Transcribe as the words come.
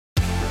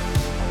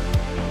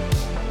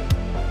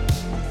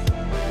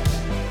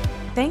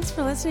Thanks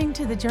for listening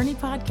to the Journey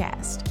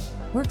Podcast.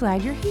 We're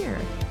glad you're here.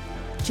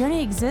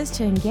 Journey exists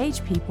to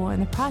engage people in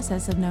the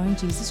process of knowing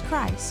Jesus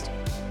Christ.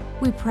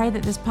 We pray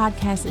that this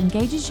podcast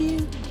engages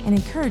you and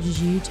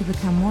encourages you to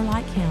become more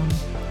like Him.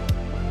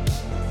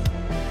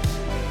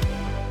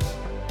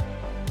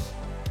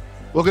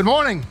 Well, good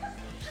morning.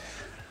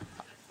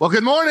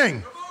 Good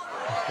morning.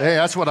 Hey,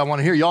 that's what I want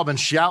to hear. Y'all been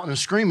shouting and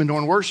screaming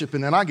during worship,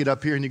 and then I get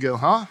up here and you go,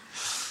 huh?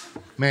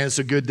 Man, it's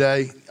a good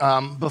day.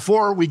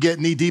 Before we get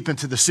knee deep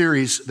into the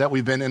series that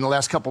we've been in the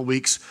last couple of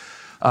weeks,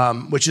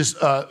 which is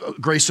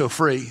Grace So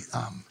Free.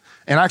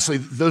 And actually,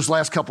 those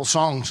last couple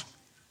songs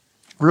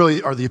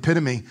really are the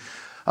epitome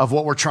of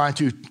what we're trying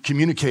to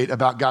communicate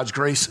about God's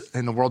grace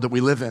in the world that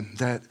we live in,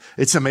 that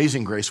it's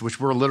amazing grace, which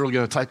we're literally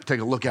going to take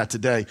a look at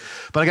today.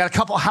 But I got a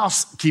couple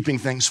housekeeping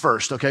things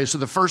first, okay? So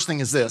the first thing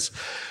is this.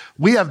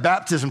 We have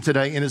baptism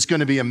today, and it's going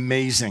to be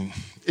amazing.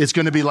 It's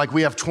going to be like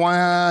we have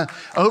 23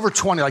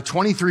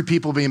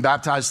 people being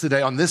baptized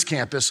today on this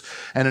campus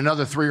and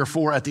another 3 or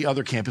 4 at the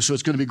other campus. So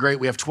it's going to be great.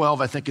 We have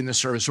 12, I think, in this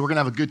service. So we're going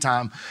to have a good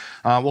time.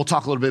 We'll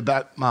talk a little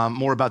bit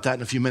more about that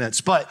in a few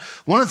minutes. But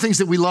one of the things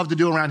that we love to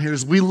do around here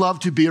is we love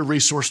to be a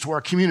resource to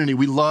our community.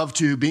 We love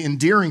to be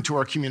endearing to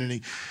our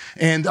community.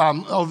 And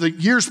over the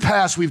years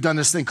past, we've done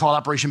this thing called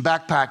Operation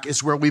Backpack.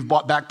 It's where we've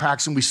bought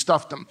backpacks and we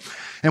stuffed them.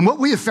 And what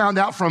we have found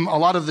out from a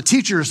lot of the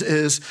teachers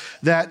is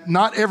that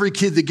not every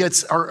kid that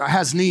gets or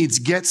has needs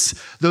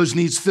gets those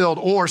needs filled.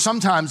 Or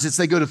sometimes it's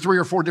they go to 3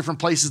 or 4 different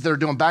places that are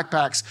doing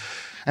backpacks.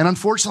 And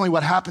unfortunately,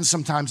 what happens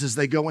sometimes is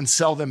they go and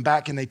sell them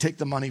back and they take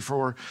the money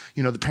for,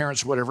 the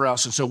parents or whatever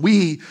else. And so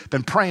we've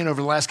been praying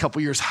over the last couple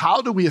of years,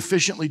 how do we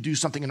efficiently do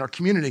something in our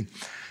community?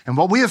 And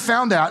what we have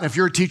found out, and if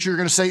you're a teacher, you're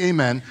going to say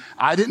amen.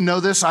 I didn't know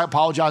this. I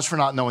apologize for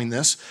not knowing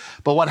this.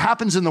 But what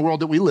happens in the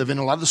world that we live in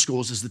a lot of the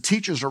schools is the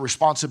teachers are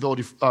responsible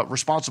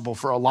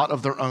for a lot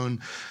of their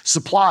own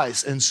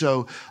supplies. And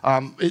so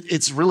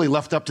it's really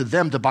left up to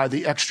them to buy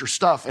the extra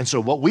stuff. And so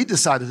what we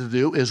decided to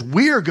do is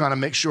we are going to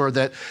make sure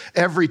that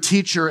every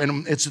teacher,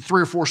 and it's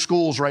 3 or 4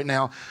 schools right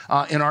now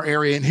in our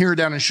area, and here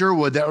down in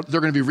Sherwood, that they're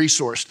going to be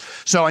resourced.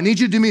 So I need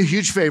you to do me a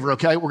huge favor,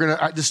 okay?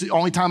 This is the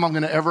only time I'm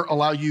going to ever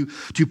allow you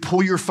to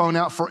pull your phone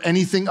out for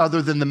anything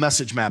other than the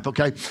message map,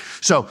 okay?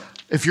 So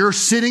if you're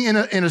sitting in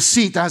a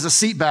seat that has a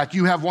seat back,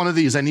 you have one of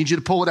these. I need you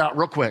to pull it out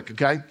real quick,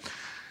 okay?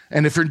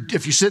 And if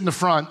you sit in the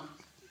front,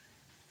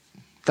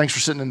 thanks for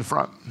sitting in the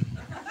front.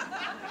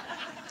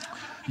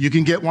 You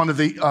can get one of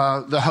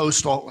the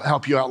host will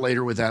help you out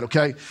later with that,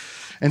 okay?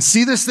 And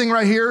see this thing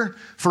right here?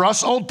 For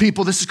us old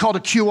people, this is called a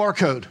QR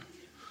code,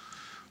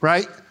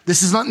 right?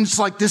 This is not, it's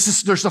like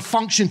there's a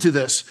function to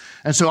this.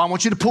 And so I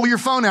want you to pull your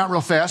phone out real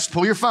fast.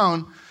 Pull your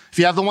phone. If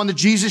you have the one that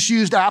Jesus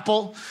used,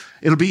 Apple,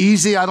 it'll be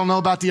easy. I don't know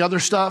about the other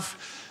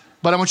stuff,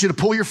 but I want you to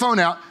pull your phone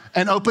out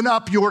and open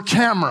up your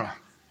camera,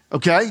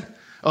 okay?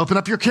 Open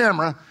up your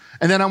camera,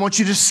 and then I want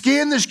you to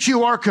scan this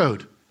QR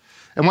code.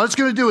 And what it's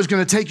going to do is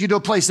going to take you to a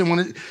place, and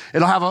when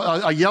it'll have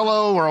a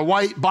yellow or a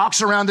white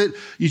box around it.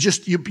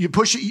 You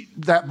push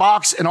that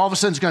box, and all of a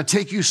sudden it's going to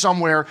take you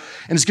somewhere,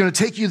 and it's going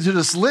to take you to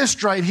this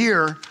list right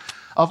here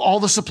of all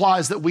the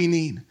supplies that we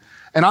need.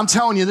 And I'm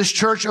telling you, this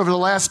church over the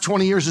last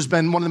 20 years has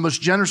been one of the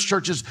most generous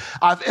churches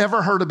I've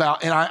ever heard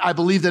about. And I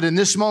believe that in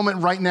this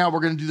moment right now, we're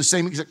going to do the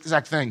same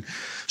exact thing.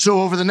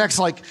 So over the next,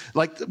 like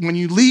when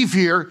you leave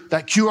here,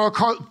 that QR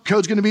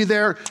code's going to be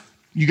there.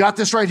 You got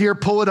this right here,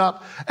 pull it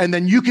up. And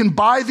then you can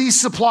buy these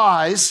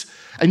supplies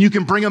and you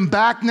can bring them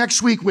back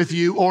next week with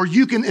you. Or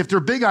you can, if they're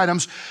big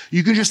items,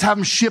 you can just have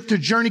them shipped to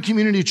Journey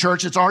Community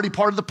Church. It's already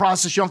part of the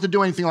process. You don't have to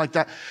do anything like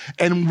that.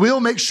 And we'll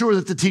make sure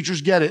that the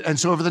teachers get it. And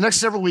so over the next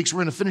several weeks,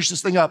 we're going to finish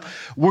this thing up.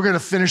 We're going to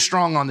finish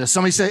strong on this.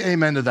 Somebody say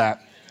amen to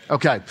that.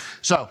 Okay,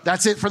 so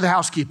that's it for the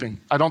housekeeping.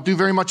 I don't do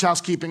very much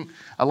housekeeping.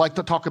 I like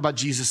to talk about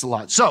Jesus a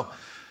lot.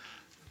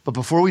 But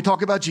before we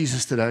talk about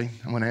Jesus today,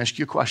 I'm going to ask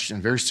you a question,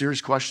 a very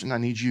serious question. I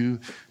need you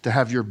to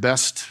have your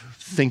best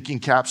thinking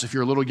caps. If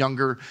you're a little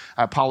younger,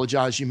 I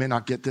apologize, you may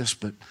not get this,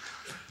 but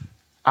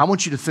I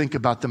want you to think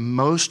about the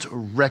most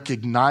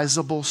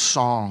recognizable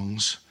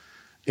songs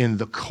in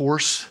the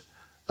course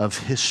of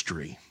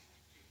history.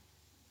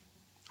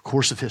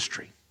 Course of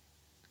history.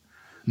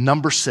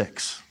 Number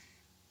 6.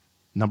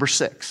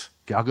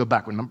 Okay, I'll go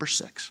backward. Number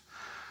 6.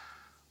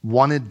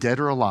 Wanted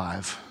Dead or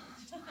Alive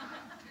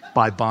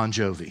by Bon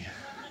Jovi.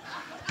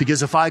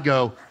 Because if I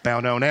go,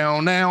 bow, down,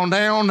 down, down,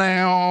 down,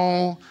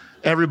 down,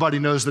 everybody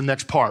knows the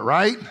next part,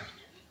 right?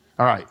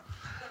 All right.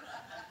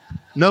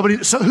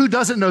 So who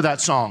doesn't know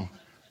that song?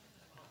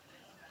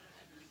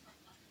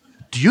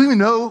 Do you even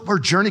know where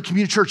Journey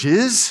Community Church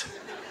is?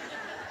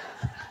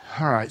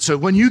 All right, so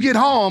when you get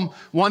home,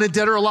 Wanted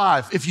Dead or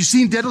Alive. If you've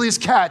seen Deadliest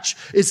Catch,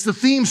 it's the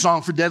theme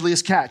song for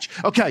Deadliest Catch.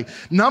 Okay,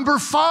 number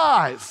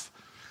 5.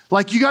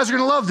 Like you guys are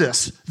gonna love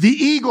this. The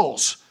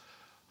Eagles,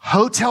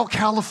 Hotel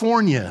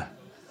California.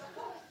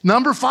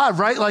 Number 5,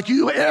 right? Like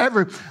you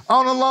ever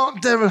on a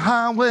long desert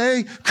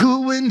highway,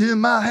 cool wind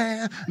in my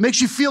hair,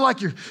 makes you feel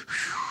like you're,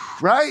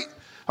 right?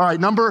 All right,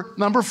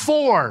 number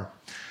 4.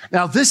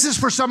 Now this is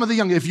for some of the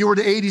young. If you were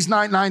to 80s,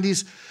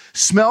 90s,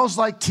 Smells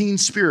Like Teen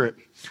Spirit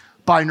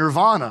by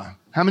Nirvana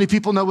How many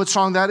people know what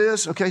song that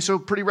is? Okay, so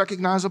pretty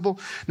recognizable.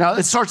 Now,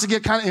 it starts to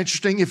get kind of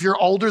interesting. If you're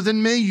older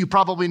than me, you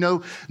probably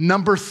know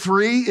number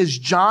 3 is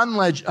John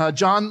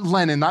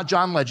Lennon, not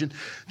John Legend.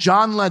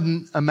 John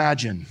Lennon,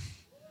 Imagine.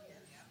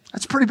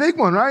 That's a pretty big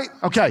one, right?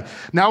 Okay,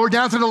 now we're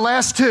down to the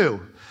last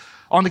 2.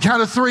 On the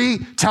count of 3,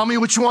 tell me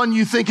which one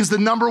you think is the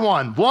number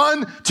 1.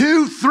 1,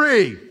 2,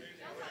 3.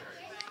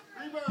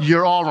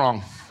 You're all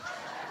wrong.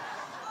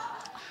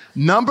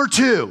 Number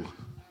 2,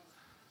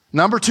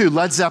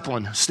 Led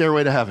Zeppelin,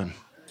 Stairway to Heaven.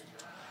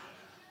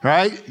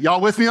 Right?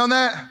 Y'all with me on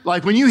that?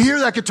 Like when you hear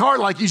that guitar,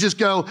 like you just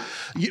go,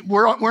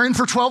 we're in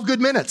for 12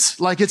 good minutes.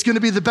 Like it's going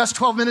to be the best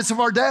 12 minutes of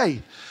our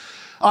day.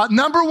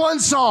 Number 1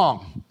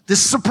 song.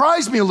 This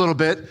surprised me a little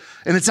bit,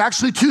 and it's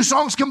actually 2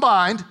 songs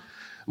combined.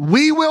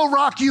 We Will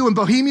Rock You and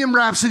Bohemian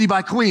Rhapsody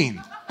by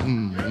Queen.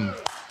 Mm-hmm.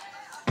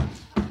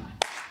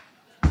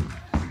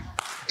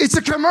 It's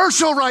a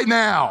commercial right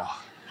now.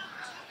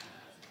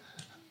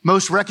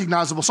 Most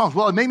recognizable songs.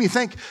 Well, it made me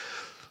think,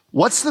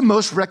 what's the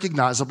most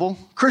recognizable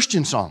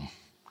Christian song?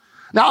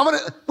 Now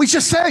we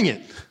just sang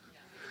it.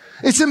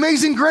 It's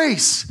Amazing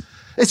Grace.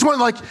 It's one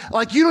like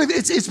you know,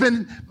 it's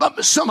been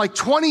some like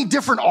 20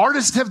 different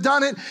artists have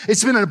done it.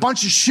 It's been in a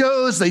bunch of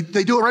shows. They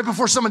do it right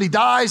before somebody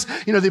dies.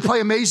 You know, they play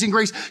Amazing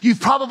Grace. You've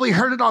probably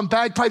heard it on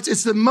bagpipes.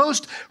 It's the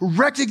most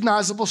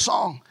recognizable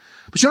song.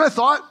 But you know what I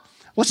thought?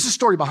 What's the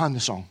story behind the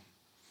song?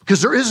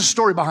 Because there is a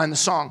story behind the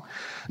song.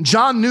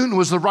 John Newton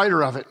was the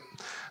writer of it.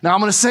 Now, I'm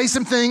going to say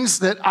some things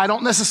that I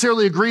don't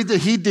necessarily agree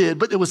that he did,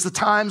 but it was the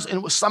times and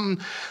it was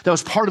something that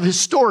was part of his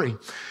story.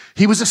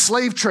 He was a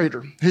slave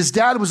trader. His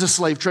dad was a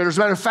slave trader. As a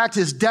matter of fact,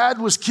 his dad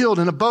was killed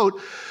in a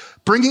boat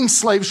bringing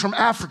slaves from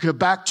Africa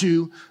back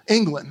to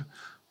England.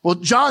 Well,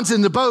 John's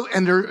in the boat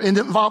and they're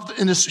involved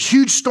in this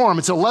huge storm.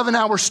 It's an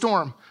 11-hour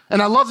storm.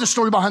 And I love the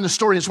story behind the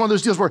story. It's one of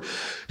those deals where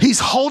he's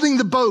holding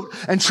the boat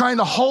and trying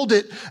to hold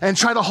it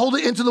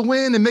into the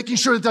wind and making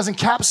sure it doesn't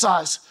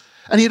capsize.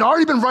 And he had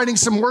already been writing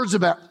some words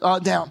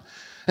down.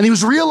 And he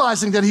was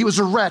realizing that he was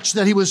a wretch,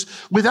 that he was,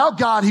 without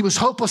God, he was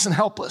hopeless and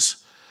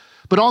helpless.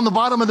 But on the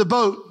bottom of the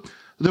boat,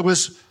 there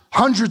was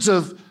hundreds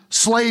of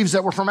slaves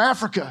that were from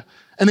Africa.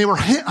 And they were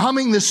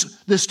humming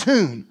this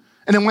tune.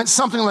 And it went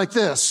something like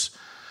this.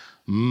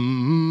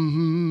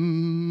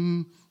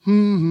 Mm-hmm,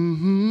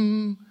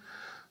 mm-hmm,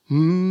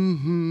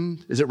 mm-hmm.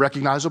 Is it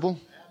recognizable?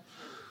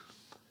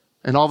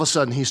 And all of a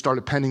sudden, he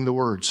started penning the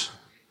words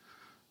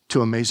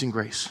to Amazing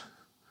Grace.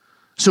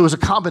 So it was a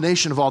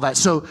combination of all that.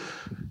 So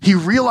he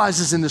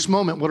realizes in this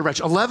moment, what a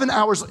wretch. 11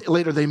 hours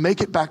later, they make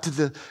it back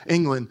to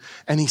England,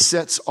 and he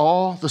sets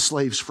all the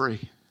slaves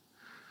free.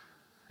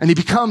 And he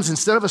becomes,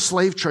 instead of a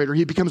slave trader,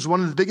 he becomes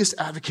one of the biggest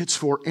advocates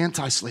for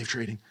anti-slave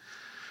trading.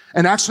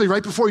 And actually,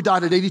 right before he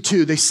died at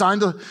 82, they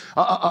signed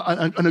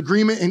an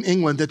agreement in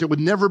England that there would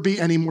never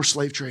be any more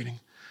slave trading.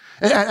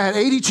 At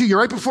 82,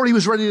 right before he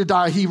was ready to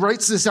die, he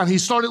writes this down. He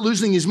started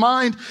losing his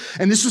mind.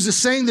 And this was a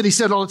saying that he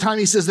said all the time.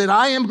 He says that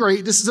I am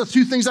great. This is the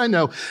 2 things I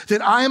know,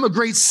 that I am a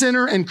great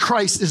sinner and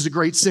Christ is the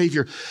great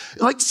Savior.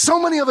 Like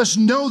so many of us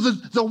know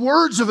the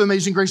words of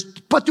Amazing Grace,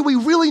 but do we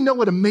really know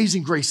what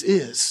Amazing Grace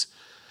is?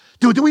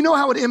 Do we know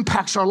how it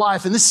impacts our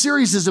life? And this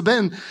series has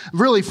been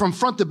really from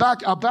front to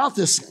back about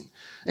this thing.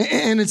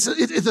 And it's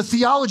a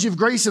theology of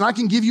grace, and I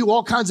can give you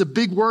all kinds of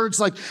big words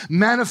like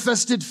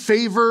manifested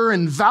favor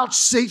and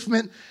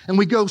vouchsafement, and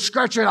we go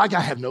scratch your head.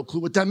 I have no clue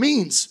what that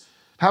means.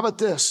 How about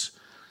this?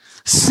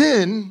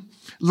 Sin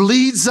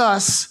leads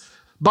us,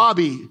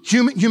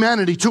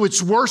 humanity, to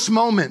its worst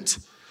moment,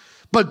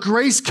 but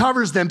grace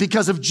covers them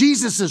because of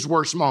Jesus'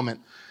 worst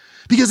moment.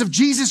 Because of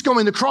Jesus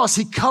going to the cross,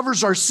 he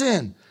covers our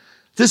sin.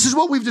 This is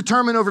what we've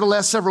determined over the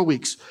last several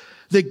weeks.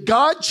 That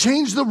God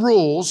changed the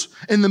rules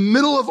in the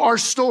middle of our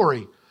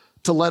story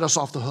to let us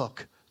off the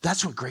hook.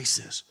 That's what grace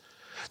is.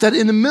 That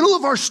in the middle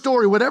of our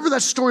story, whatever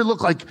that story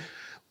looked like,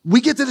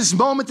 we get to this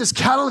moment, this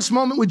catalyst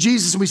moment with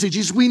Jesus, and we say,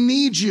 Jesus, we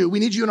need you. We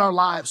need you in our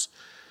lives.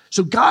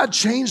 So God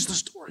changed the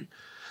story.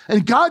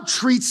 And God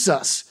treats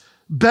us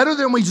better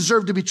than we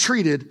deserve to be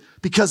treated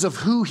because of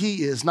who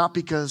he is, not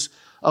because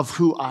of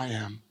who I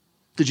am.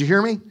 Did you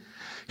hear me?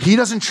 He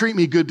doesn't treat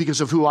me good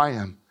because of who I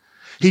am.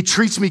 He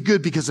treats me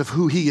good because of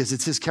who he is.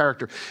 It's his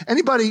character.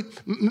 Anybody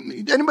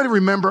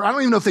remember, I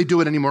don't even know if they do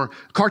it anymore,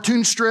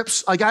 cartoon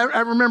strips? Like I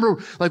remember,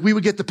 like we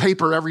would get the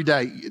paper every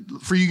day.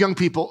 For you young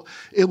people,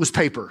 it was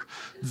paper.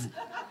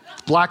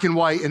 Black and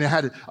white, and it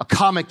had a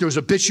comic. There was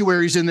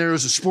obituaries in there. There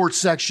was a sports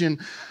section.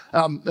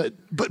 But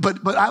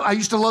I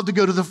used to love to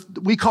go to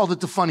we called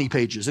it the funny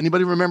pages.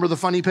 Anybody remember the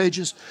funny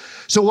pages?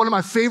 So one of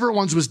my favorite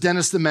ones was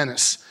Dennis the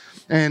Menace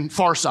and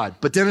Far Side.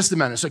 But Dennis the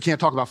Menace, I can't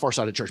talk about Far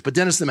Side at church, but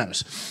Dennis the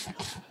Menace.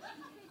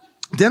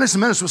 Dennis the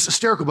Menace was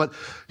hysterical, but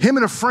him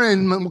and a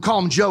friend, we'll call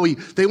him Joey,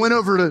 they went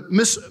over to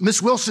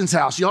Miss Wilson's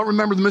house. Y'all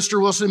remember the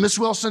Mr. Wilson and Miss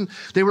Wilson?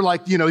 They were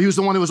like, he was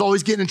the one who was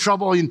always getting in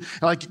trouble and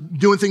like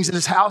doing things in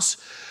his house.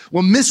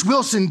 Well, Miss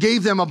Wilson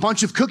gave them a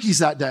bunch of cookies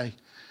that day.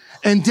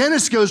 And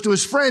Dennis goes to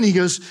his friend, he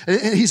says,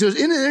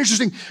 isn't it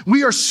interesting?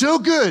 We are so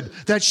good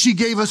that she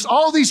gave us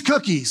all these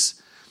cookies.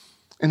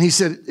 And he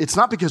said, it's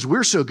not because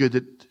we're so good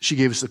that she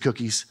gave us the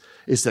cookies.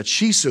 It's that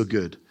she's so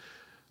good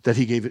that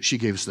she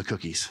gave us the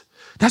cookies.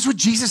 That's what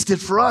Jesus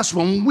did for us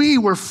when we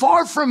were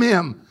far from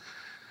him.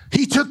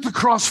 He took the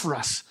cross for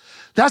us.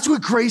 That's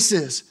what grace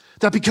is.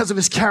 That because of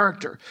his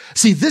character.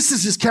 See, this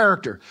is his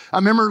character. I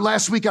remember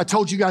last week I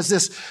told you guys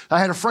this. I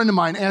had a friend of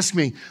mine ask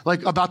me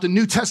like about the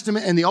New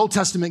Testament and the Old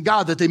Testament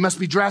God, that they must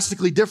be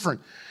drastically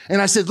different.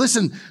 And I said,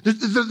 listen, they're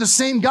the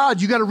same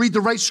God. You got to read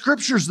the right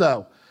scriptures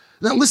though.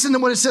 Now listen to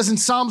what it says in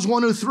Psalms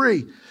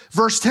 103,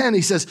 verse 10.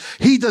 He says,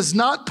 he does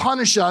not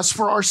punish us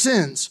for our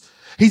sins.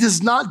 He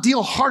does not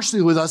deal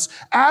harshly with us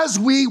as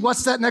we,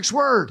 what's that next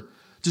word?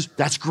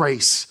 That's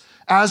grace.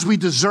 As we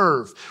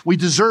deserve. We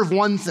deserve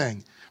one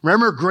thing.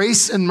 Remember,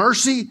 grace and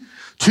mercy,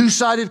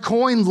 two-sided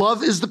coin.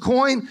 Love is the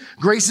coin.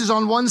 Grace is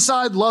on one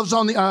side. Love's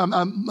on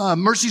the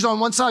mercy's on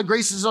one side.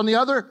 Grace is on the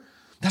other.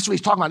 That's what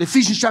he's talking about.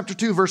 Ephesians chapter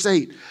 2, verse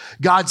 8.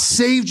 God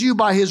saved you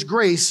by his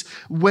grace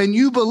when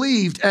you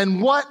believed.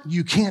 And what?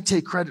 You can't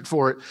take credit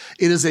for it.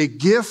 It is a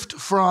gift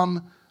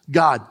from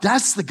God.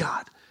 That's the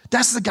God.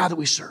 That's the God that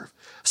we serve.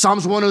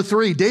 Psalms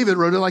 103, David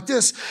wrote it like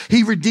this.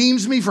 He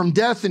redeems me from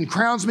death and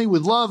crowns me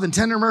with love and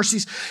tender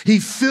mercies. He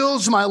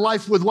fills my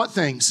life with what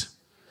things?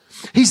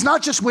 He's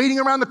not just waiting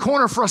around the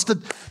corner for us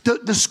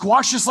to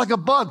squash us like a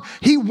bug.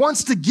 He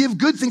wants to give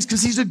good things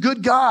because he's a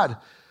good God.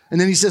 And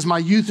then he says, my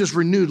youth is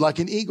renewed like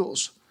an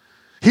eagle's.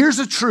 Here's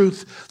a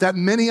truth that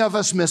many of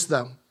us miss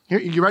though. Here,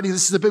 you ready?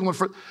 This is a big one.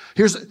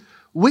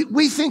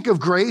 We think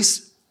of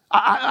grace,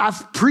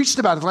 I've preached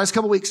about it the last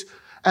couple of weeks,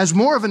 as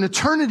more of an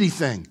eternity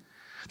thing.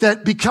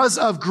 That because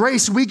of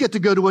grace, we get to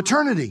go to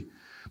eternity.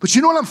 But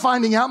you know what I'm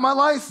finding out in my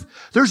life?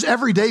 There's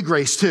everyday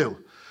grace too.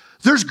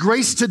 There's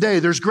grace today.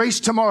 There's grace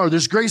tomorrow.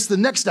 There's grace the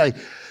next day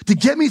to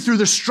get me through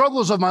the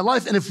struggles of my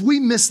life. And if we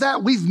miss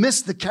that, we've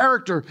missed the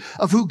character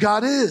of who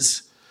God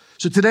is.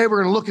 So today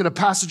we're going to look at a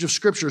passage of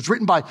scripture. It's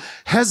written by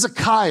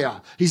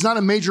Hezekiah. He's not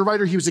a major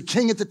writer. He was a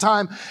king at the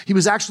time. He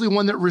was actually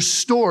one that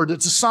restored.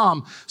 It's a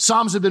psalm.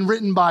 Psalms have been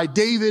written by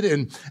David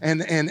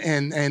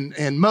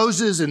and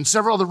Moses and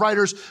several other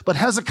writers. But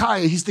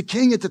Hezekiah, he's the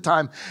king at the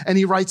time, and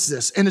he writes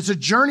this. And it's a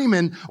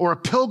journeyman or a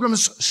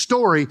pilgrim's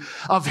story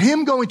of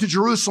him going to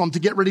Jerusalem to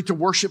get ready to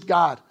worship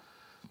God.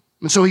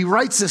 And so he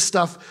writes this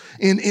stuff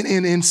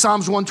in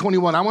Psalms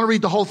 121. I want to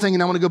read the whole thing,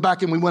 and I want to go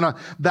back and we want to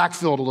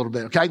backfill it a little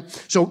bit, okay?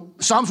 So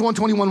Psalms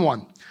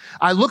 121:1.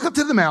 I look up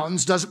to the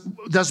mountains.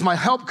 Does my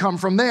help come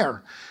from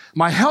there?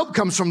 My help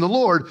comes from the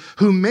Lord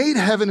who made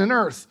heaven and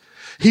earth.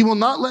 He will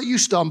not let you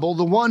stumble.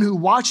 The one who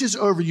watches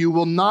over you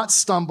will not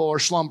stumble or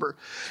slumber.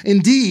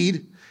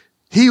 Indeed,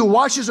 he who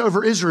watches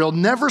over Israel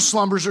never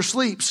slumbers or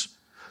sleeps.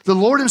 The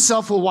Lord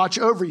himself will watch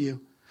over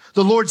you.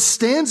 The Lord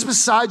stands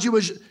beside you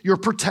as your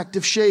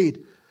protective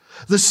shade.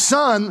 The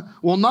sun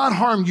will not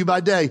harm you by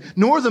day,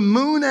 nor the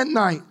moon at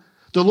night.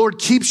 The Lord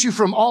keeps you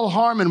from all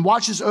harm and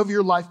watches over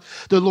your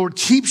life. The Lord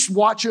keeps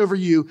watch over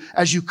you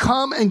as you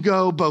come and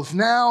go, both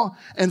now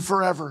and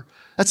forever.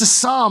 That's a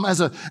psalm as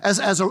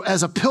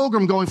a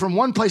pilgrim going from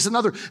one place to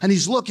another, and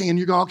he's looking, and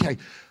you're going, okay,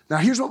 now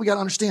here's what we got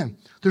to understand.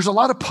 There's a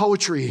lot of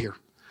poetry here.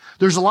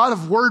 There's a lot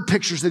of word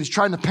pictures that he's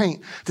trying to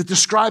paint that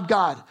describe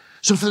God.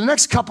 So for the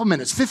next couple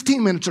minutes,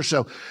 15 minutes or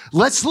so,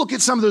 let's look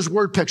at some of those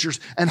word pictures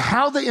and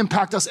how they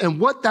impact us and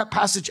what that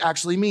passage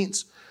actually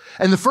means.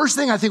 And the first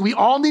thing I think we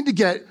all need to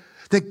get,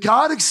 that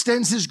God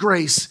extends his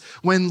grace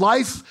when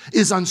life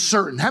is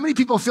uncertain. How many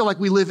people feel like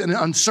we live in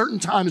uncertain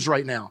times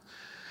right now?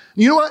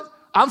 You know what?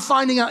 I'm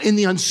finding out in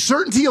the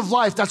uncertainty of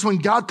life, that's when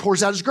God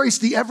pours out his grace,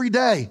 the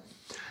everyday.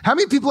 How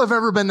many people have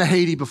ever been to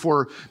Haiti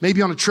before,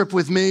 maybe on a trip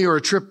with me or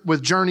a trip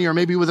with Journey or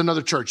maybe with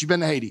another church? You've been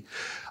to Haiti.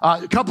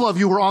 A couple of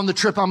you were on the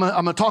trip I'm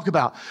going to talk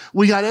about.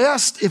 We got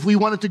asked if we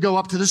wanted to go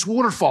up to this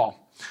waterfall.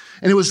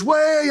 And it was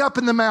way up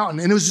in the mountain.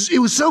 And it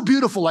was so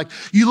beautiful. Like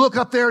you look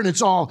up there and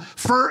it's all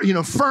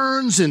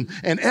ferns and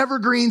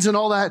evergreens and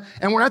all that.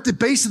 And we're at the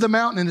base of the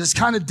mountain and it's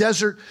kind of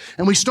desert.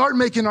 And we start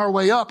making our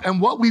way up.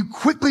 And what we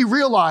quickly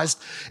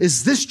realized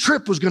is this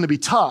trip was going to be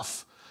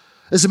tough.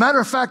 As a matter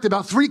of fact,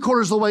 about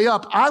 3/4 of the way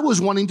up, I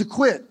was wanting to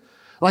quit.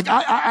 Like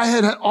I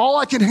had all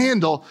I could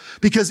handle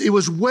because it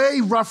was way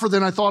rougher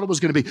than I thought it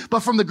was going to be. But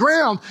from the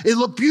ground, it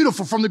looked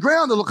beautiful. From the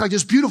ground, it looked like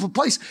this beautiful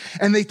place.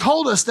 And they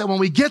told us that when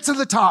we get to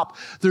the top,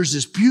 there's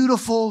this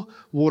beautiful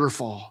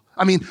waterfall.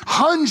 I mean,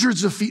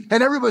 hundreds of feet.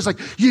 And everybody's like,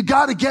 you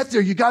got to get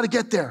there. You got to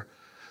get there.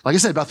 Like I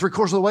said, about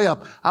 3/4 of the way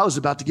up, I was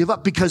about to give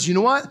up because you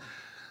know what?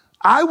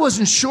 I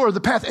wasn't sure of the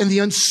path and the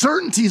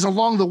uncertainties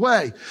along the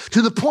way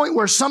to the point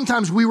where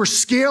sometimes we were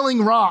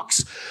scaling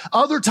rocks.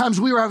 Other times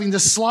we were having to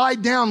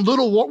slide down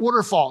little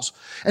waterfalls.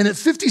 And at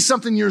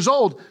 50-something years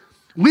old,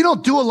 we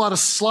don't do a lot of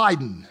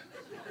sliding.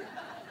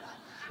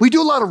 We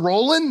do a lot of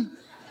rolling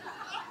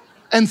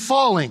and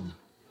falling.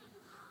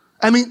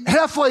 I mean,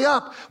 halfway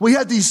up, we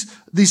had these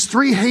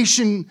 3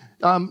 Haitian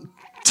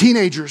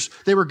teenagers.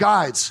 They were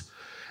guides.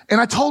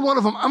 And I told one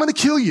of them, I'm going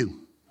to kill you.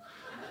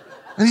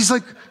 And he's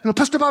like,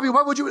 Pastor Bobby,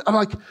 why would you? I'm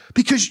like,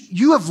 because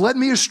you have led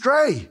me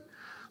astray.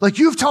 Like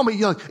you've told me,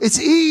 it's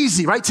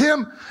easy, right,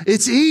 Tim?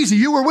 It's easy.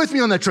 You were with me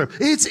on that trip.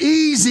 It's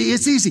easy.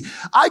 It's easy.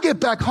 I get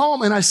back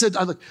home and I said,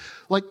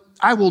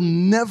 I will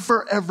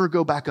never, ever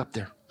go back up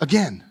there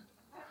again.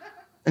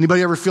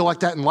 Anybody ever feel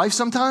like that in life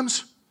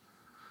sometimes?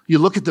 You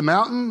look at the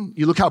mountain,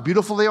 you look how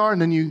beautiful they are,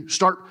 and then you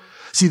start.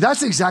 See,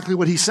 that's exactly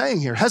what he's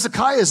saying here.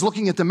 Hezekiah is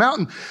looking at the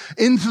mountain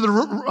into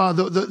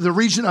the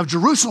region of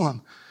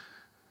Jerusalem.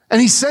 And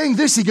he's saying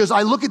this, he goes,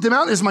 I look at the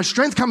mountain, is my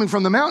strength coming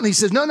from the mountain? He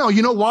says, no,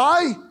 you know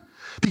why?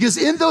 Because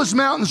in those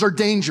mountains are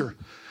danger.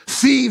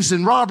 Thieves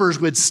and robbers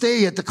would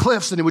stay at the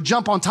cliffs and they would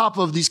jump on top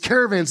of these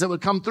caravans that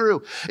would come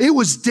through. It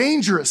was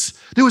dangerous.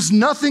 There was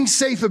nothing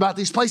safe about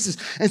these places.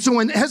 And so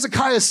when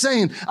Hezekiah is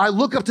saying, I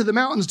look up to the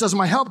mountains, does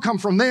my help come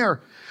from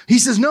there? He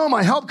says, no,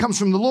 my help comes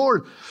from the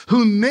Lord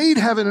who made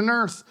heaven and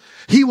earth.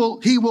 He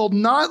will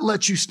not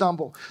let you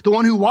stumble. The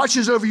one who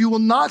watches over you will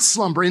not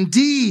slumber.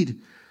 Indeed,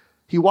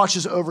 he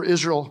watches over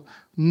Israel.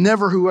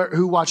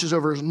 Who watches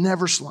over us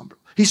never slumber.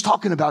 He's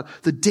talking about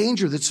the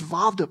danger that's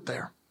involved up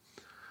there.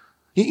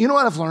 You know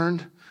what I've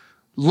learned?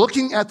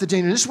 Looking at the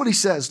danger, this is what he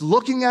says.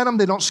 Looking at them,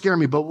 they don't scare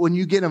me. But when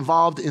you get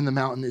involved in the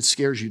mountain, it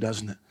scares you,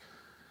 doesn't it?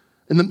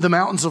 And the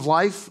mountains of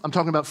life, I'm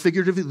talking about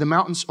figuratively, the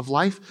mountains of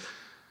life.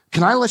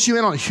 Can I let you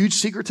in on a huge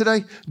secret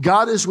today?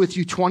 God is with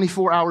you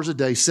 24 hours a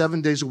day,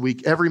 7 days a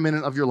week, every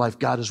minute of your life,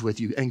 God is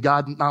with you. And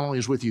God not only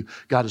is with you,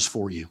 God is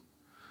for you.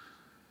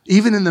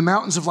 Even in the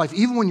mountains of life,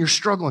 even when you're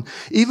struggling,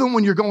 even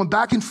when you're going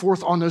back and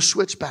forth on those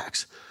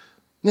switchbacks.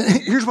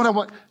 Here's what I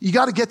want. You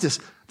got to get this.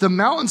 The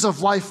mountains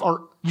of life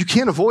you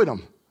can't avoid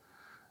them.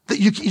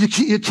 You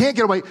can't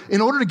get away.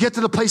 In order to get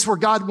to the place where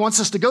God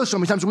wants us to go, so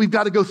many times we've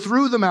got to go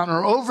through the mountain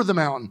or over the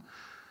mountain.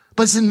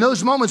 But it's in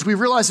those moments we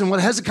realize, and what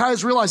Hezekiah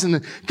is realizing,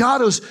 that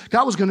God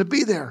was going to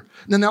be there.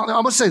 Now,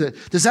 I must say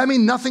that. Does that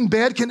mean nothing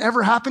bad can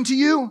ever happen to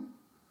you?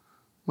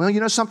 Well, you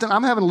know something?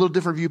 I'm having a little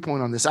different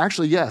viewpoint on this.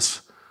 Actually,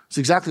 yes. It's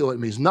exactly what it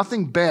means.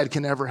 Nothing bad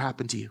can ever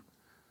happen to you.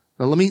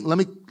 Now, let me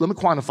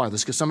quantify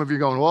this, because some of you are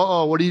going,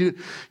 whoa, what do you do?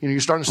 You're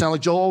starting to sound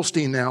like Joel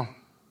Osteen now.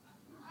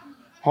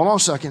 Hold on a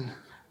second.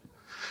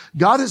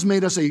 God has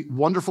made us a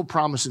wonderful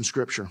promise in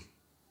Scripture.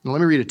 Now, let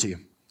me read it to you.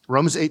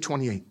 Romans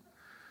 8:28.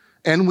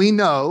 And we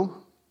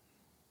know,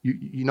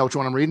 you know which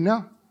one I'm reading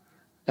now?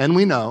 And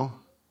we know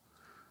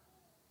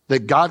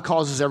that God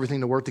causes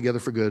everything to work together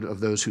for good of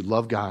those who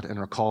love God and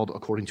are called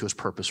according to his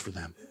purpose for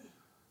them.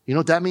 You know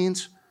what that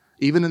means?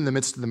 Even in the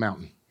midst of the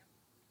mountain.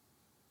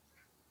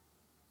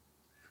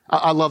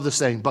 I love the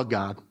saying, but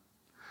God.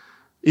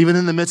 Even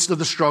in the midst of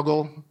the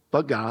struggle,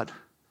 but God.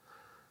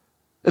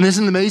 And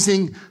isn't it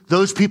amazing?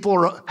 Those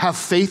people have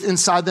faith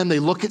inside them. They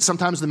look at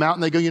sometimes the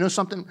mountain, they go, you know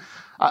something?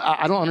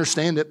 I don't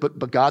understand it,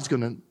 but God's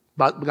going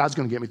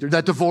to get me through.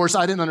 That divorce,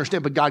 I didn't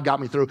understand, but God got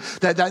me through.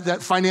 That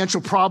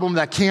financial problem,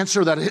 that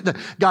cancer,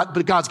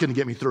 but God's going to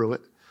get me through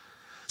it.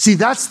 See,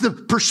 that's the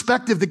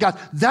perspective that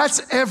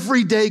that's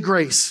everyday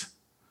grace.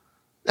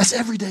 That's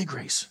everyday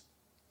grace.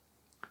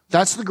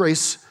 That's the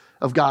grace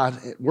of God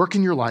at work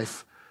in your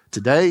life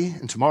today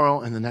and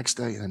tomorrow and the next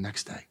day and the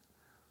next day.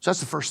 So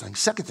that's the first thing.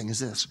 Second thing is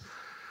this.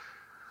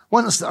 I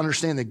want us to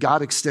understand that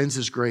God extends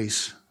his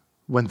grace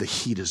when the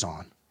heat is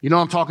on. You know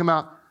what I'm talking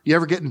about? You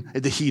ever getting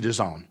the heat is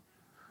on?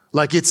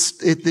 Like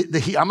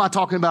the heat. I'm not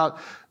talking about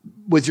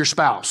with your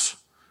spouse.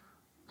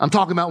 I'm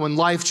talking about when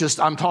life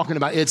I'm talking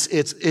about it's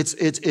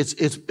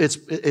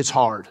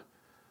hard.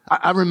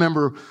 I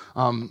remember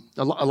a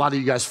lot of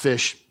you guys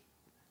fish.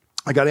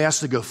 I got asked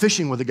to go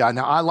fishing with a guy.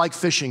 Now, I like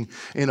fishing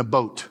in a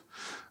boat.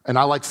 And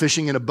I like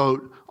fishing in a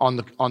boat on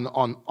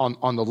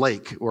the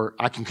lake where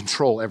I can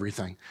control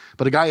everything.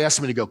 But a guy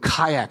asked me to go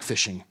kayak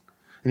fishing.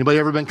 Anybody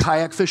ever been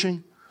kayak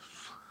fishing?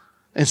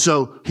 And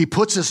so he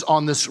puts us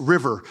on this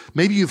river.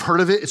 Maybe you've heard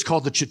of it. It's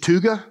called the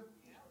Chattooga.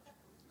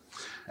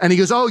 And he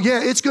goes, oh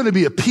yeah, it's going to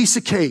be a piece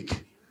of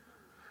cake.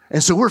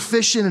 And so we're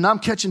fishing and I'm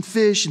catching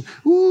fish and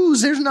ooh,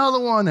 there's another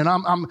one. And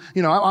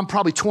I'm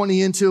probably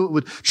 20 into it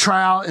with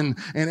trout and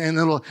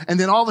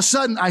then all of a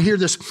sudden I hear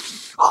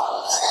this.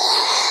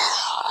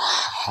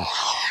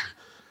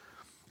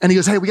 And he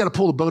goes, hey, we got to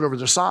pull the boat over to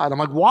the side. I'm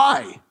like,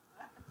 why?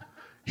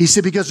 He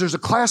said, because there's a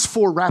class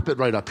 4 rapid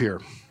right up here.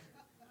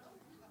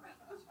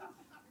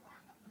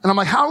 And I'm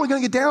like, how are we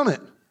going to get down it?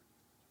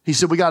 He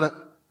said, we got to.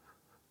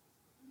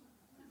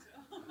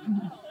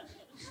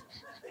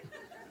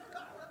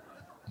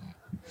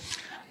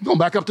 Going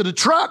back up to the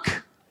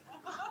truck.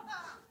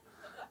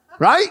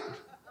 Right?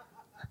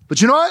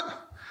 But you know what?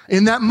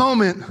 In that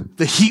moment,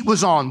 the heat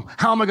was on.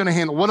 How am I going to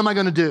handle it? What am I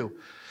going to do?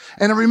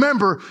 And I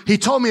remember he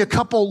told me a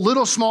couple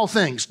little small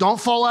things. Don't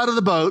fall out of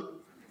the boat.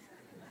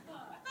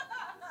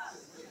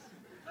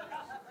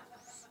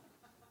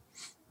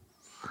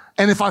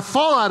 And if I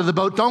fall out of the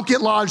boat, don't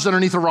get lodged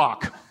underneath a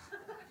rock.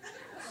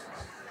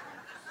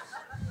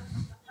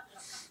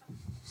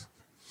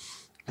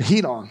 The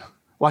heat on.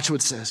 Watch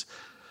what it says.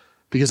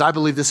 Because I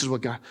believe this is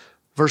what God,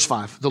 verse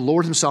 5, the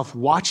Lord himself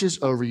watches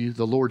over you.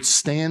 The Lord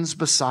stands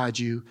beside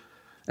you.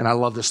 And I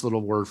love this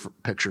little word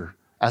picture,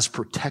 as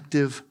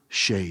protective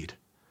shade.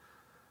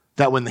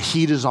 That when the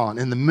heat is on,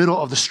 in the middle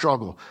of the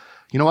struggle,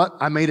 you know what?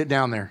 I made it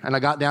down there. And I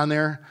got down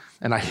there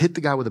and I hit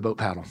the guy with a boat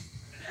paddle.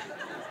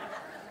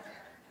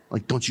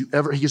 Like, don't you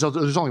ever, he goes, oh,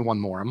 there's only one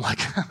more. I'm like,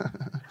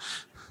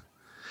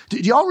 do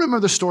y'all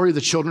remember the story of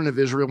the children of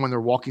Israel when they're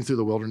walking through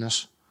the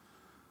wilderness?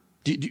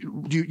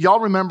 Do y'all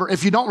remember?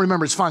 If you don't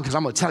remember, it's fine because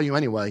I'm going to tell you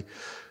anyway.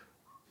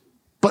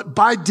 But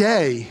by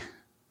day,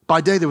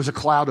 there was a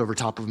cloud over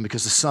top of them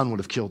because the sun would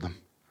have killed them.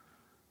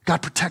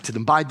 God protected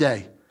them by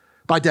day.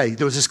 By day,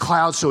 there was this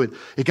cloud, so it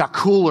got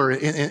cooler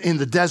in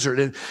the desert.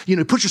 And,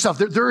 put yourself,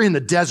 they're in the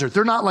desert.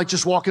 They're not like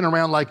just walking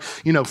around like,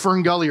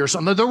 Fern Gully or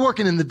something. They're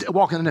walking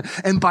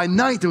and by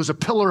night there was a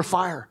pillar of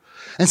fire.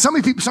 And some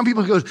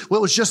people go, well,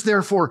 it was just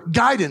there for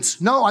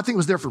guidance. No, I think it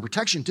was there for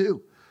protection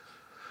too.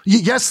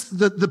 Yes,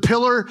 the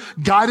pillar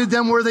guided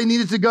them where they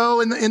needed to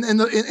go in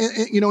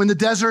the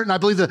desert. And I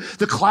believe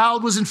the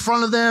cloud was in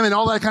front of them and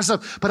all that kind of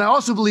stuff. But I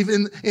also believe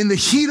in the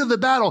heat of the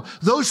battle,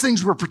 those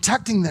things were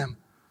protecting them.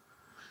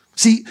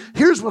 See,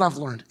 here's what I've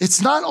learned.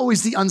 It's not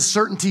always the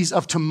uncertainties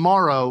of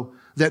tomorrow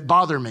that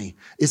bother me.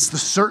 It's the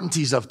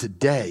certainties of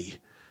today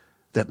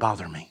that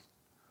bother me.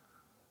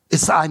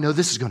 I know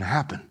this is going to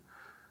happen.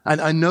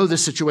 I know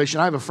this situation.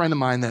 I have a friend of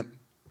mine that,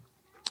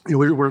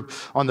 we're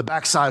on the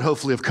backside,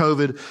 hopefully, of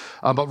COVID.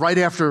 But right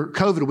after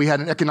COVID, we had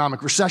an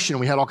economic recession and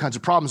we had all kinds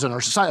of problems in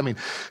our society. I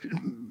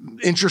mean,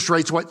 interest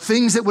rates,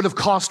 things that would have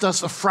cost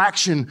us a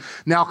fraction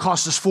now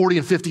cost us 40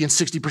 and 50 and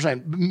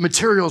 60%.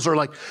 Materials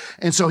are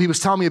and so he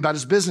was telling me about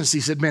his business. He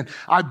said, man,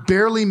 I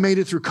barely made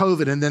it through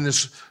COVID and then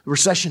this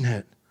recession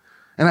hit.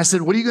 And I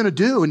said, what are you going to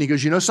do? And he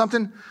goes, you know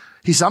something?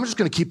 He said, I'm just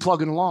going to keep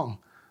plugging along.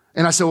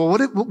 And I said, well,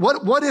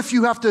 what if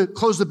you have to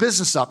close the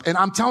business up? And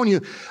I'm telling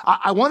you,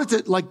 I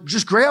wanted to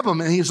just grab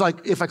him. And he was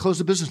like, if I close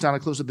the business down, I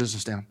close the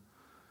business down.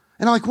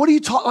 And I'm like, what are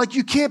you talking?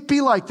 You can't be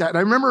like that. And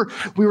I remember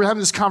we were having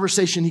this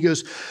conversation. He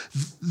goes,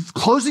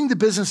 closing the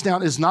business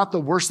down is not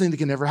the worst thing that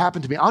can ever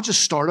happen to me. I'll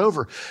just start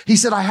over. He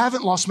said, I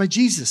haven't lost my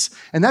Jesus.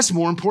 And that's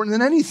more important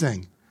than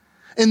anything.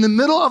 In the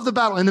middle of the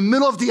battle, in the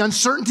middle of the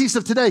uncertainties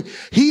of today,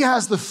 he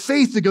has the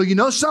faith to go, you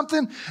know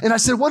something? And I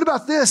said, what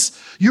about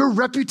this? Your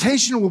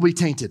reputation will be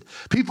tainted.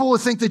 People will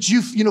think that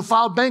you've,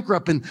 filed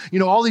bankrupt and,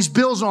 all these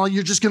bills and all,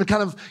 you're just going to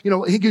kind of,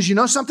 he goes, you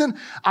know something?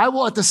 I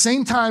will at the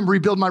same time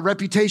rebuild my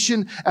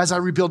reputation as I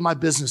rebuild my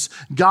business.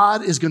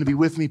 God is going to be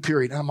with me,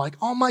 period. And I'm like,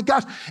 oh my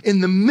gosh, in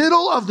the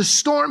middle of the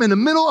storm, in the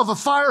middle of a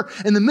fire,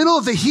 in the middle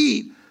of the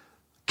heat,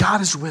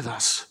 God is with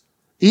us.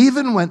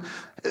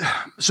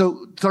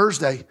 So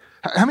Thursday,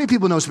 how many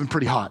people know it's been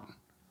pretty hot?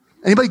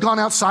 Anybody gone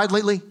outside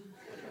lately?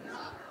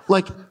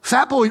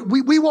 Fat boy,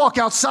 we walk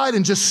outside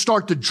and just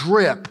start to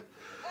drip.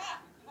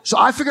 So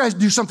I figured I'd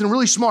do something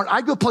really smart.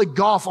 I'd go play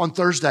golf on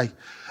Thursday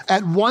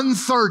at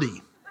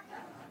 1:30.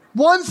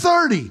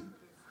 1:30.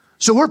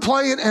 So we're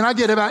playing and I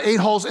get about 8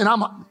 holes and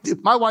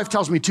my wife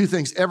tells me 2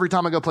 things every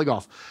time I go play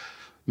golf.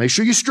 Make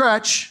sure you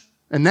stretch.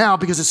 And now,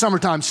 because it's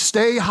summertime,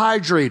 stay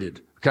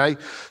hydrated. Okay.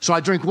 So I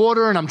drink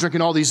water and I'm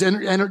drinking all these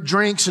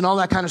drinks and all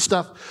that kind of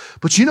stuff.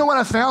 But you know what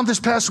I found this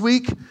past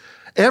week?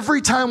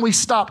 Every time we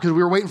stopped, because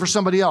we were waiting for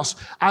somebody else,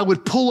 I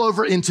would pull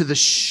over into the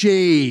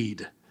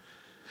shade.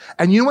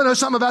 And you want to know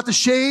something about the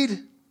shade?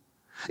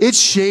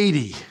 It's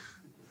shady.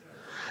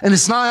 And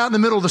it's not out in the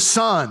middle of the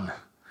sun.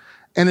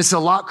 And it's a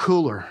lot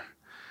cooler.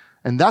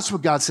 And that's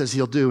what God says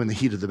he'll do in the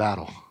heat of the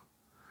battle.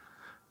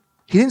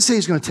 He didn't say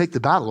he's going to take the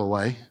battle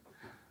away.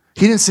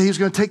 He didn't say he was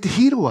going to take the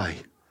heat away.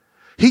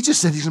 He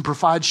just said he's going to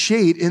provide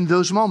shade in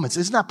those moments.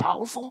 Isn't that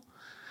powerful?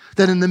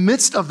 That in the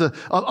midst of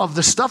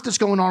the stuff that's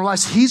going on in our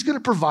lives, he's going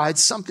to provide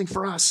something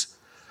for us.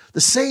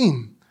 The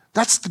same.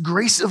 That's the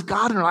grace of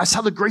God in our lives.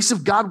 How the grace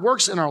of God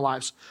works in our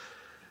lives.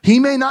 He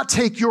may not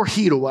take your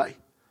heat away,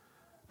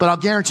 but I'll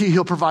guarantee you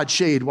he'll provide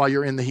shade while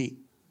you're in the heat.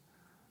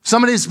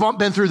 Somebody's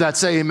been through that.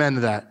 Say amen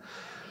to that.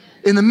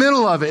 In the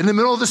middle of it, in the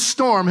middle of the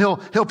storm, he'll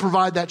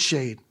provide that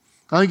shade.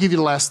 I'm going to give you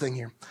the last thing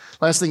here.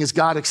 Last thing is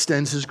God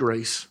extends his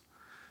grace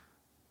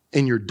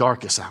in your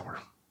darkest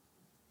hour.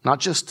 Not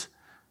just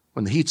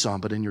when the heat's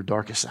on, but in your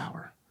darkest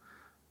hour.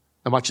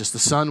 And watch this. The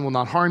sun will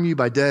not harm you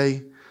by day.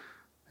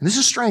 And this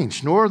is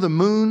strange. Nor the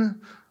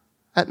moon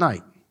at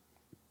night.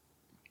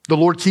 The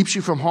Lord keeps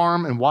you from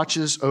harm and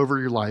watches over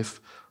your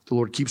life. The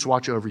Lord keeps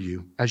watch over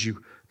you as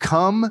you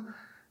come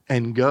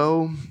and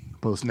go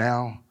both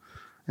now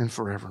and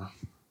forever.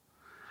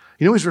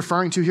 You know what he's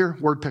referring to here?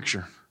 Word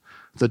picture.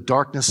 The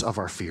darkness of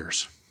our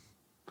fears.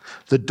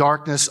 The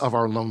darkness of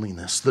our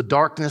loneliness, the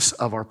darkness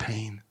of our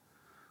pain.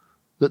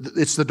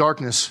 It's the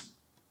darkness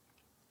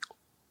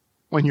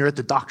when you're at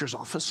the doctor's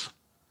office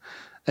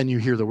and you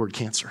hear the word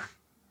cancer.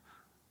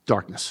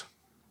 Darkness.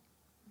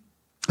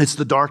 It's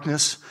the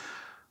darkness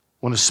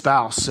when a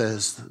spouse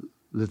says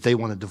that they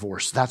want a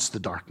divorce. That's the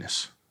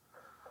darkness.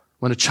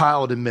 When a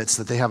child admits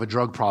that they have a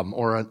drug problem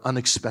or an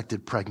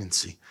unexpected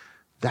pregnancy.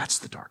 That's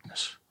the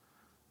darkness.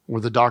 Or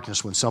the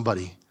darkness when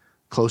somebody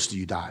close to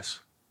you dies.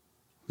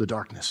 The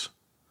darkness.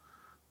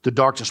 The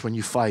darkness when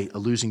you fight a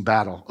losing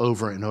battle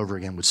over and over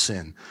again with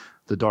sin.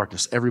 The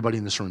darkness. Everybody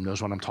in this room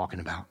knows what I'm talking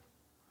about.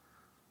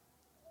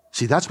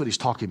 See, that's what he's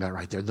talking about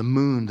right there. The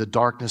moon, the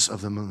darkness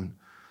of the moon.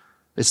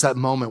 It's that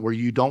moment where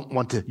you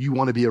want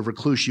to be a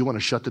recluse. You want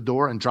to shut the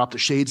door and drop the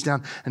shades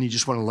down and you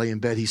just want to lay in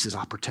bed. He says,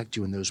 I'll protect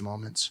you in those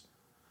moments.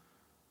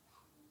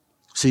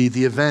 See,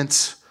 the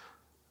events,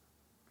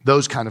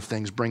 those kind of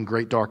things bring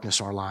great darkness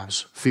in our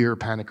lives. Fear,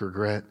 panic,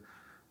 regret.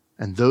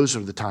 And those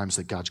are the times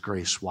that God's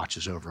grace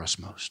watches over us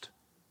most.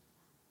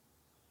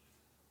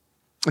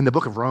 In the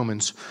book of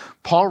Romans,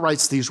 Paul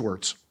writes these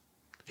words.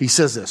 He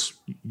says this.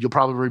 You'll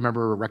probably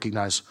remember or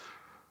recognize,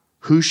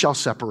 who shall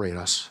separate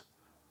us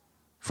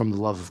from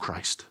the love of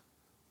Christ?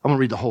 I'm going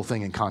to read the whole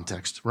thing in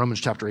context. Romans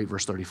chapter 8,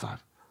 verse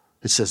 35.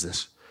 It says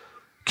this.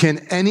 Can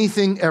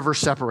anything ever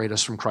separate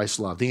us from Christ's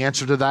love? The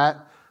answer to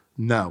that,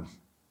 no.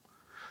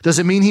 Does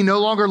it mean he no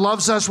longer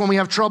loves us when we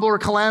have trouble or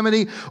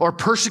calamity or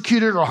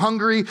persecuted or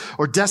hungry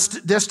or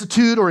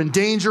destitute or in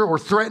danger or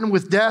threatened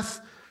with death?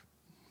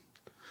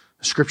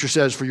 Scripture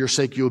says, for your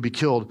sake you will be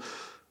killed.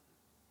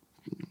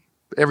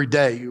 Every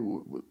day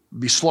you will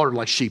be slaughtered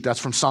like sheep. That's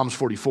from Psalms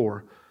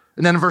 44.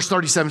 And then in verse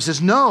 37 it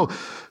says, no,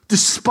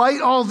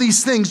 despite all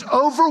these things,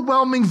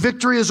 overwhelming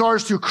victory is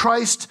ours through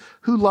Christ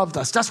who loved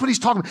us. That's what he's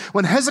talking about.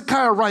 When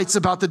Hezekiah writes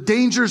about the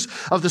dangers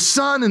of the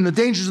sun and the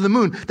dangers of the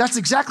moon, that's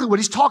exactly what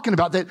he's talking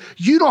about, that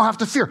you don't have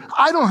to fear.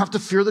 I don't have to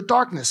fear the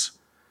darkness.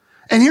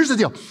 And here's the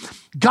deal.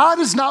 God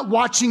is not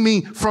watching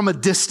me from a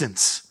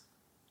distance.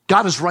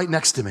 God is right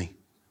next to me.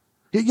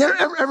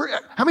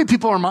 How many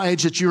people are my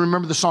age that you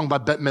remember the song by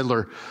Bette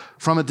Midler,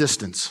 From a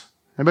Distance?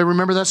 Anybody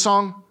remember that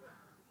song?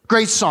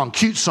 Great song,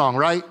 cute song,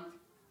 right?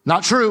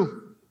 Not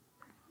true.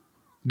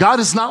 God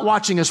is not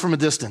watching us from a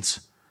distance.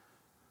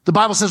 The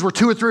Bible says where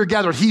two or three are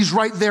gathered, he's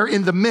right there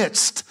in the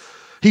midst.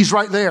 He's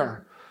right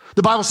there.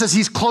 The Bible says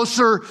he's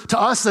closer to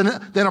us than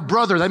a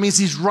brother. That means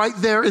he's right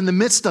there in the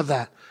midst of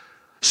that.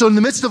 So in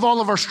the midst of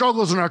all of our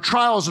struggles and our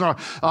trials and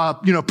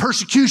our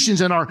persecutions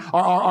and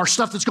our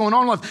stuff that's going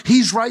on in life,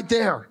 he's right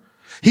there.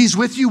 He's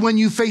with you when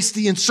you face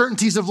the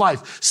uncertainties of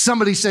life.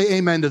 Somebody say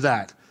amen to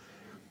that.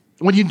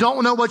 When you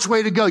don't know which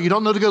way to go, you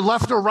don't know to go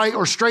left or right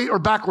or straight or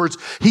backwards,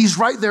 he's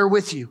right there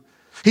with you.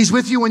 He's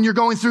with you when you're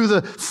going through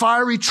the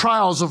fiery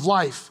trials of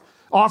life,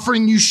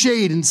 offering you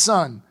shade and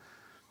sun.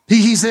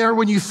 He's there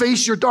when you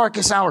face your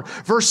darkest hour.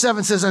 Verse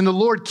 7 says, and the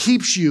Lord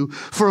keeps you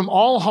from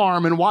all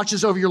harm and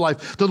watches over your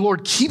life. The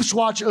Lord keeps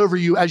watch over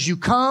you as you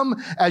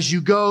come, as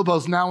you go,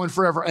 both now and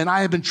forever. And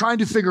I have been trying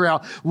to figure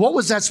out, what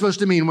was that supposed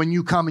to mean when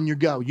you come and you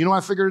go? You know how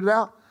I figured it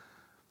out?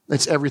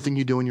 It's everything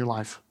you do in your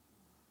life.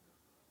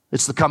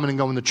 It's the coming and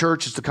going to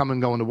church. It's the coming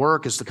and going to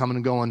work. It's the coming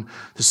and going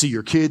to see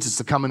your kids. It's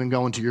the coming and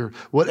going to your,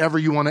 whatever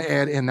you want to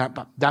add in that.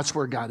 That's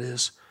where God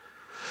is.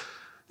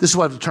 This is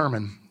what I've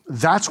determined.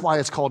 That's why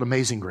it's called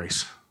Amazing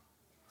Grace.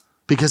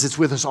 Because it's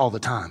with us all the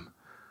time.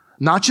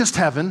 Not just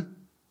heaven.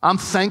 I'm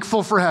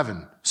thankful for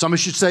heaven.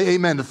 Somebody should say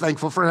amen to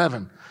thankful for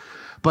heaven.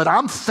 But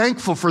I'm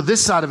thankful for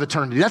this side of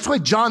eternity. That's why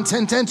John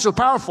 10:10 is so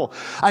powerful.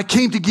 I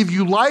came to give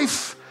you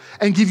life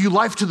and give you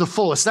life to the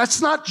fullest.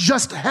 That's not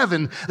just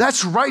heaven.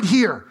 That's right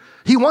here.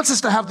 He wants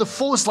us to have the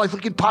fullest life we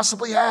could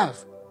possibly have.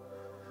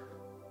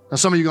 Now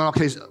some of you are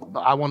going, okay,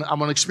 I want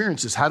to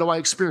experience this. How do I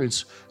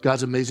experience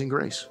God's amazing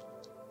grace?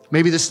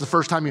 Maybe this is the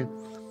first time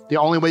the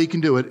only way you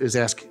can do it is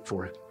ask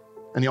for it.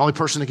 And the only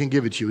person that can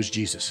give it to you is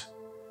Jesus.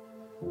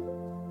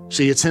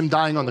 See, it's him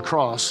dying on the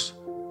cross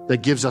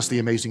that gives us the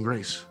amazing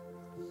grace.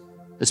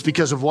 It's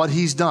because of what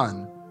he's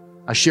done.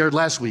 I shared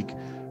last week,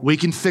 we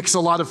can fix a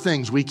lot of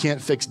things. We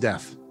can't fix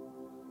death.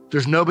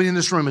 There's nobody in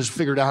this room who's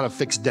figured out how to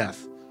fix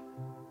death,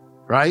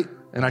 right?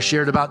 And I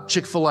shared about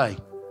Chick-fil-A.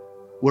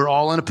 We're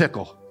all in a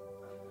pickle,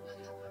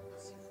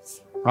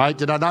 right?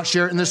 Did I not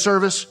share it in this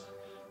service?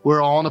 We're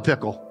all in a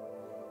pickle.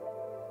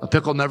 A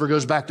pickle never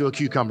goes back to a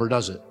cucumber,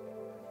 does it?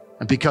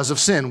 And because of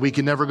sin, we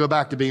can never go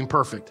back to being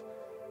perfect.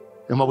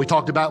 And what we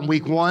talked about in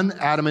week 1,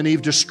 Adam and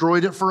Eve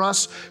destroyed it for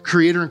us.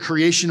 Creator and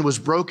creation was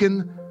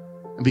broken.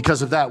 And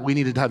because of that, we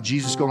needed to have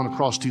Jesus go on the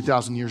cross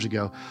 2,000 years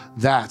ago.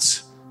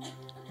 That's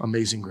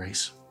amazing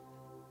grace.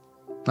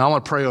 Now I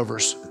want to pray over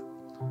us.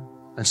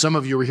 And some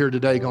of you are here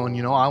today going,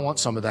 I want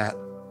some of that.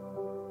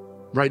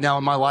 Right now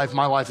in my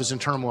life is in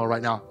turmoil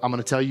right now. I'm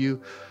going to tell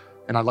you,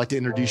 and I'd like to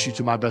introduce you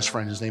to my best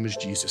friend. His name is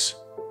Jesus.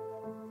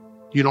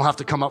 You don't have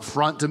to come up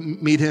front to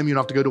meet him. You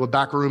don't have to go to a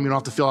back room. You don't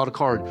have to fill out a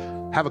card.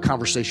 Have a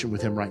conversation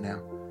with him right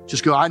now.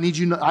 Just go, I need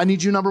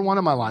you number one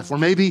in my life. Or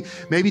maybe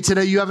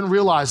today you haven't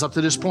realized up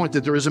to this point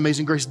that there is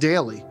amazing grace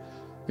daily.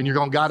 And you're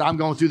going, God, I'm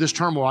going through this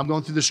turmoil. I'm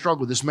going through this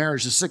struggle, this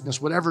marriage, this sickness,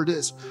 whatever it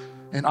is.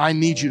 And I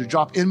need you to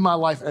drop in my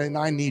life, and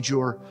I need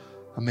your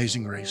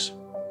amazing grace.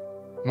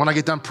 When I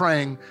get done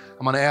praying,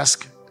 I'm going to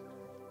ask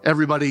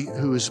everybody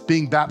who is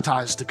being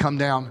baptized to come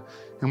down,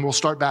 and we'll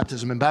start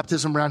baptism. And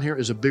baptism around here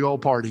is a big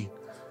old party.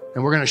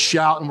 And we're going to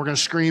shout, and we're going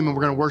to scream, and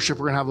we're going to worship.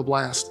 We're going to have a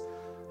blast.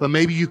 But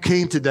maybe you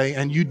came today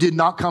and you did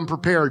not come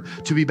prepared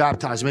to be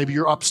baptized. Maybe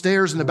you're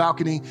upstairs in the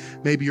balcony.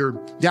 Maybe you're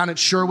down at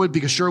Sherwood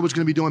because Sherwood's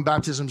going to be doing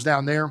baptisms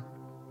down there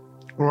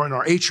or in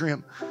our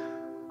atrium.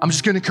 I'm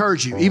just going to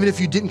encourage you. Even if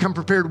you didn't come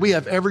prepared, we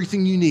have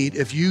everything you need.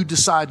 If you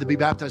decide to be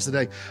baptized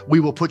today, we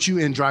will put you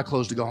in dry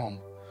clothes to go home.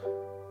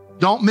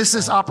 Don't miss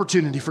this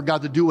opportunity for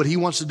God to do what he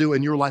wants to do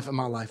in your life and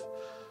my life.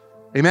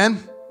 Amen?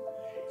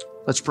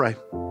 Let's pray.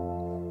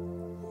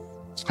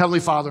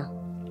 Heavenly Father,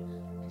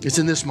 it's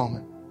in this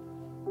moment.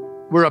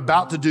 We're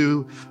about to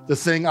do the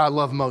thing I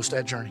love most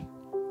at Journey.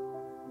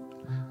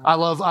 I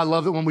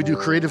love it when we do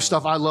creative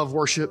stuff. I love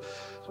worship,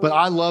 but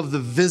I love the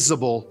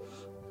visible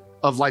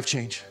of life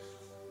change.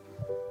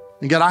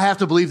 And God, I have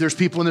to believe there's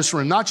people in this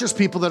room, not just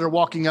people that are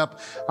walking up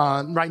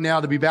right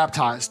now to be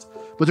baptized,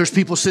 but there's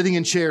people sitting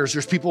in chairs.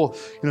 There's people,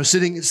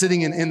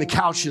 sitting in the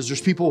couches.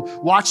 There's people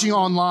watching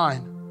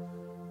online.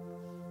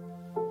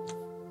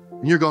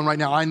 And you're going right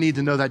now, I need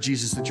to know that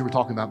Jesus that you were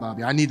talking about,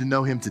 Bobby. I need to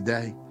know him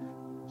today.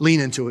 Lean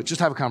into it.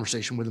 Just have a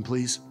conversation with him,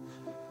 please.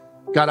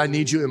 God, I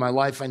need you in my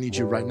life. I need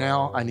you right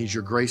now. I need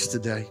your grace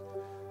today.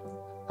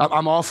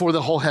 I'm all for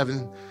the whole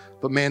heaven,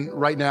 but man,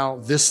 right now,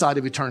 this side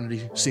of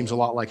eternity seems a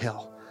lot like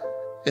hell.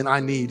 And I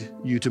need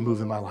you to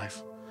move in my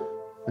life.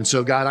 And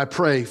so, God, I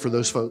pray for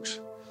those folks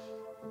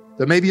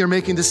that maybe you're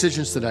making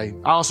decisions today.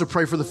 I also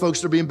pray for the folks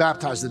that are being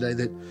baptized today,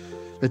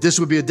 that this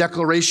would be a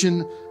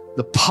declaration,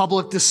 the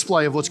public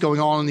display of what's going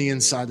on the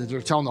inside, that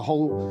they're telling the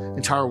whole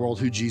entire world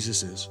who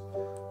Jesus is.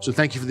 So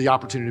thank you for the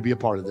opportunity to be a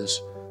part of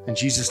this. In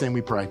Jesus' name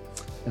we pray.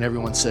 And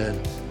everyone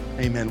said,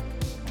 amen.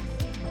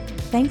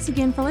 Thanks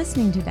again for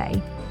listening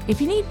today.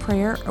 If you need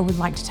prayer or would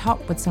like to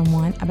talk with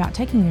someone about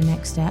taking your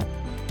next step,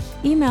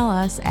 email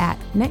us at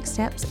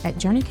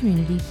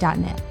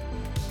nextsteps@journeycommunity.net.